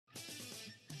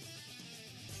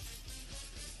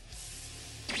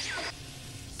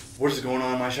What is going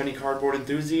on, my shiny cardboard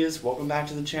enthusiasts? Welcome back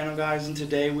to the channel, guys, and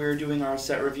today we're doing our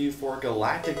set review for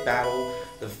Galactic Battle,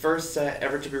 the first set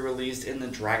ever to be released in the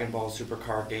Dragon Ball Super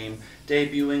card game,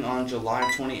 debuting on July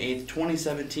 28th,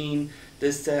 2017.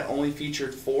 This set only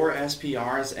featured 4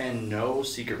 SPRs and no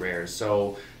secret rares,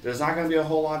 so there's not going to be a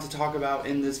whole lot to talk about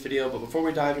in this video, but before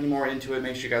we dive any more into it,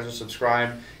 make sure you guys are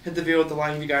subscribed, hit the video with the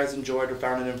like if you guys enjoyed or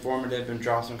found it informative, and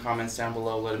drop some comments down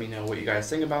below letting me know what you guys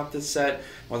think about this set.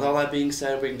 With all that being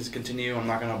said, we can just continue. I'm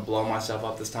not going to blow myself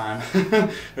up this time.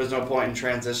 There's no point in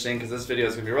transitioning because this video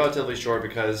is going to be relatively short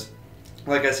because,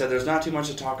 like I said, there's not too much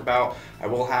to talk about. I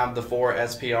will have the 4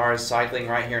 SPRs cycling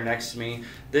right here next to me.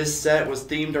 This set was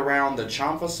themed around the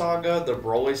Champa Saga, the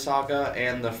Broly Saga,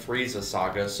 and the Frieza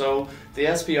Saga. So the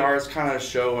SPRs kind of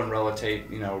show and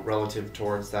relative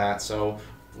towards that. So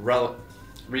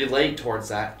relate towards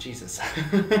that. Jesus.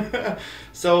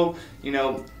 So,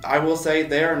 I will say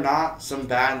they are not some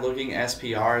bad looking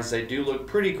SPRs. They do look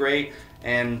pretty great,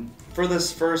 and for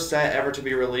this first set ever to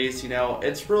be released,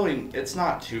 it's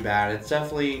not too bad. It's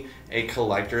definitely a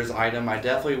collector's item. I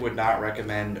definitely would not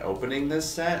recommend opening this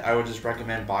set. I would just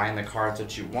recommend buying the cards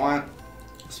that you want.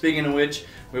 Speaking of which,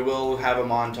 we will have a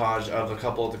montage of a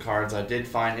couple of the cards I did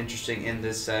find interesting in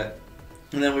this set.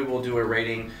 And then we will do a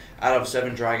rating out of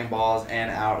 7 Dragon Balls and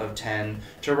out of 10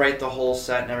 to rate the whole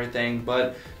set and everything.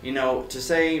 But, to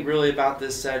say really about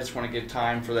this set, I just want to give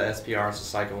time for the SPRs to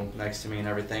cycle next to me and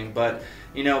everything. But,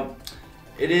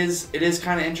 it is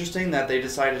kind of interesting that they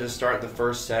decided to start the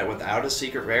first set without a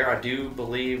secret rare. I do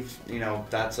believe,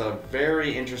 that's a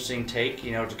very interesting take,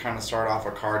 to kind of start off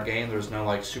a card game. There's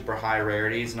no, super high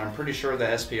rarities, and I'm pretty sure the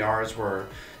SPRs were,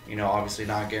 obviously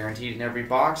not guaranteed in every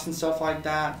box and stuff like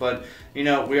that. But, we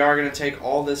are going to take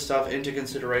all this stuff into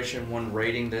consideration when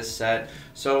rating this set.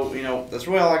 So, that's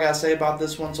really all I got to say about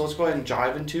this one. So let's go ahead and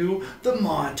dive into the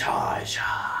montage.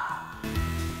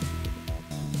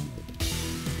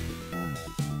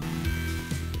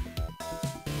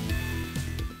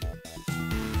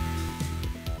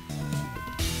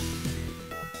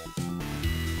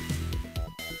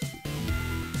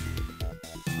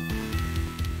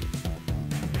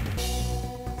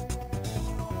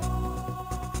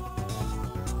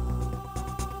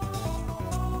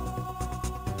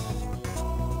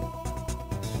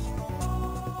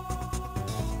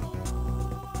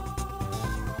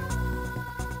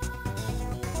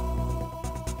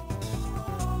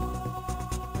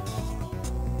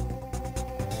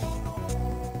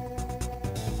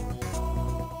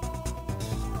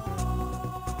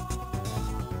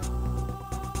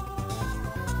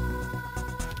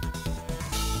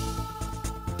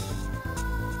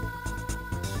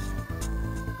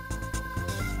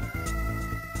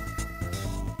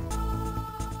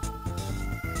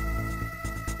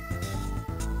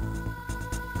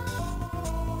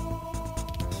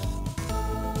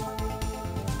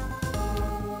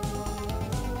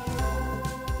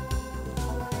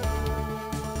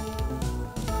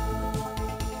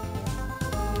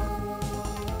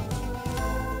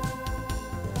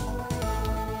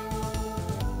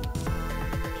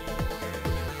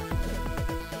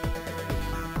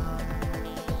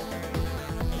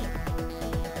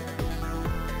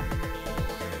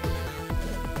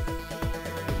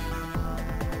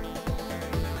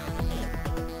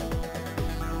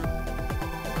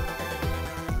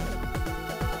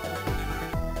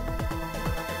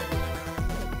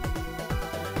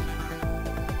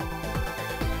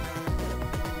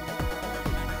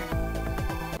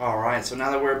 Alright, so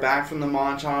now that we're back from the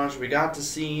montage, we got to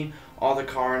see all the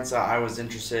cards that I was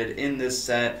interested in this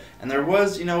set, and there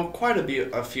was, quite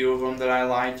a few of them that I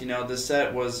liked. This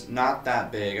set was not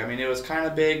that big. I mean, it was kind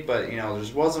of big, but, there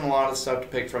just wasn't a lot of stuff to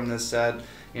pick from this set.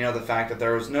 The fact that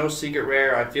there was no secret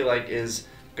rare, I feel like is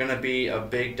going to be a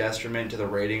big detriment to the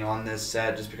rating on this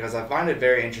set, just because I find it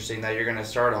very interesting that you're going to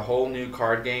start a whole new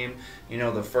card game,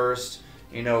 the first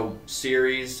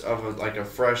series of a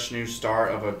fresh new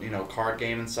start of a card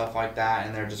game and stuff like that,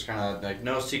 and they're just kind of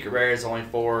no secret rares, only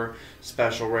 4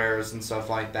 special rares and stuff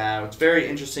like that. It's a very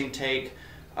interesting take.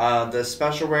 The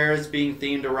special rares being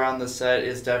themed around the set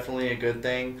is definitely a good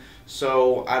thing.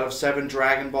 So out of 7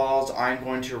 Dragon Balls, I'm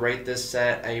going to rate this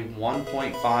set a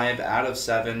 1.5 out of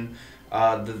 7.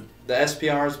 The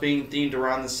SPRs being themed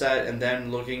around the set and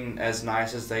then looking as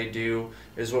nice as they do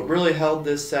is what really held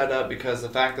this set up, because the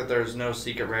fact that there's no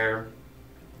secret rare,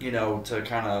 to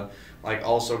kind of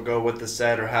also go with the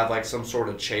set or have some sort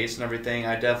of chase and everything,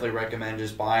 I definitely recommend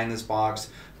just buying this box,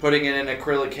 putting it in an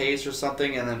acrylic case or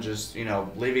something, and then just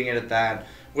leaving it at that.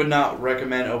 would not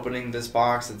recommend opening this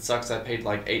box. It sucks I paid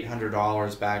like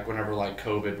 $800 back whenever like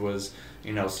COVID was,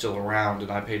 you know, still around,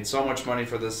 and I paid so much money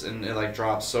for this, and it like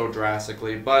dropped so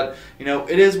drastically. But you know,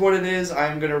 it is what it is.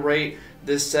 I'm gonna rate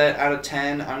this set out of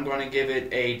 10. I'm going to give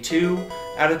it a 2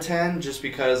 out of 10, just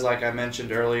because, like I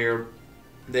mentioned earlier,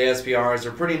 the SPRs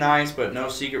are pretty nice, but no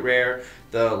secret rare.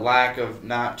 The lack of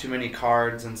not too many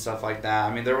cards and stuff like that.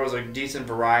 I mean, there was a decent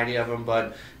variety of them,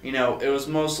 but you know, it was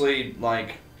mostly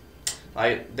like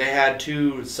they had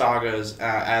 2 sagas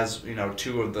as, you know,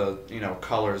 2 of the, you know,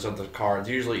 colors of the cards.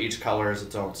 Usually each color is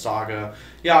its own saga,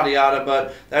 yada yada.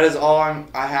 But that is all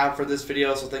I have for this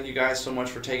video. So thank you guys so much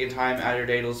for taking time out of your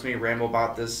day to listen to me ramble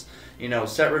about this, you know,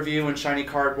 set review and shiny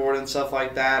cardboard and stuff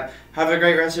like that. Have a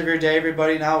great rest of your day,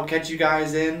 everybody, and I will catch you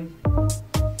guys in